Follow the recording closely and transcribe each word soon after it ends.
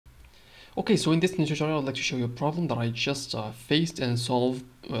Okay, so in this tutorial, I'd like to show you a problem that I just faced and solved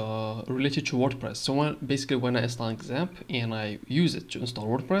related to WordPress. So basically when I install XAMPP and I use it to install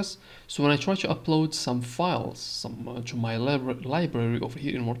WordPress, so when I try to upload some files to my library over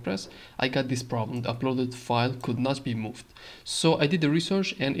here in WordPress, I got this problem. The uploaded file could not be moved. So I did the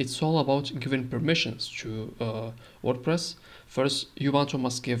research, and it's all about giving permissions to WordPress. First, Ubuntu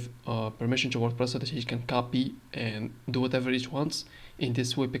must give permission to WordPress so that he can copy and do whatever it wants in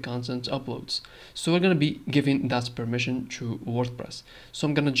this WP content uploads. So we're going to be giving that permission to WordPress. So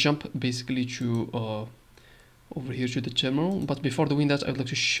I'm going to jump basically to over here to the terminal, but before doing that, I'd like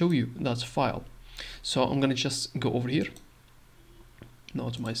to show you that file. So I'm going to just go over here now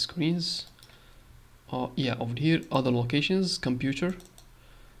to my screens. Yeah, over here, other locations, computer,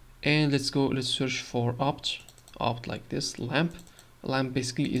 and let's search for opt like this. Lamp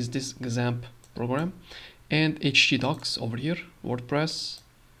basically is this XAMPP program, and htdocs over here, WordPress.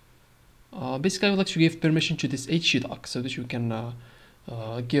 Basically, I would like to give permission to this htdocs so that you can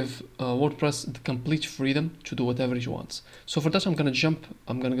give WordPress the complete freedom to do whatever it wants. So for that, I'm gonna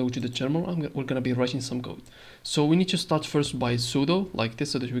go to the terminal. We're gonna be writing some code. So we need to start first by sudo like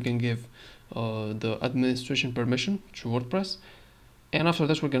this so that we can give the administration permission to WordPress. And after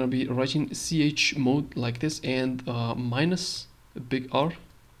that, we're gonna be writing chmod like this, and minus big R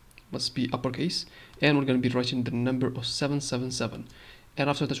must be uppercase, and we're going to be writing the number of 777, and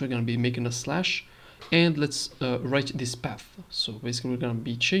after that we're going to be making a slash, and let's write this path. So basically we're going to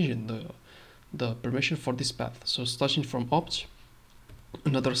be changing the permission for this path. So starting from opt,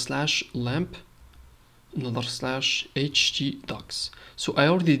 another slash lamp, another slash htdocs. So I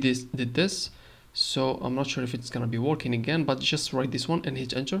already did this, so I'm not sure if it's going to be working again, but just write this one and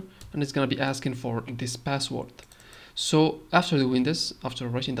hit enter, and it's going to be asking for this password. So after doing this, after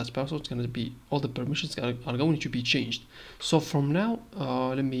writing that password, it's going to be all the permissions are going to be changed. So from now,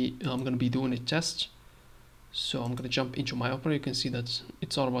 I'm going to be doing a test. So I'm going to jump into my Opera. You can see that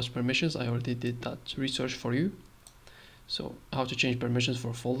it's all about permissions. I already did that research for you. So how to change permissions for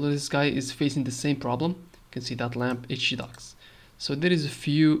a folder. This guy is facing the same problem. You can see that lamp htdocs. So there is a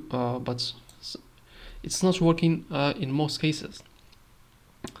few, but it's not working in most cases.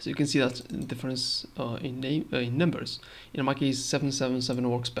 So you can see that difference in numbers. In my case, 777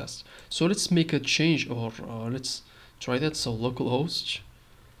 works best. So let's make a change, or let's try that. So localhost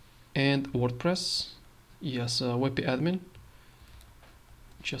and WordPress. Yes, WP admin.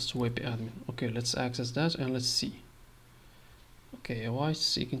 Just WP admin. Okay, let's access that and let's see. Okay, why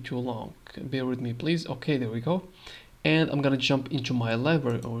is it taking too long? Bear with me, please. Okay, there we go. And I'm gonna jump into my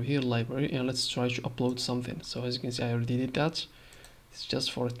library over here, library, and let's try to upload something. So as you can see, I already did that. It's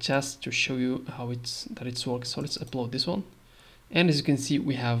just for a test to show you how it's works. So let's upload this one, and as you can see,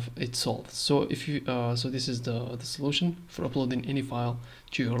 we have it solved. So if you so this is the solution for uploading any file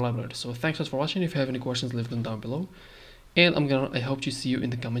to your library. So thanks for watching. If you have any questions, leave them down below, and I hope to see you in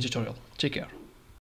the coming tutorial. Take care.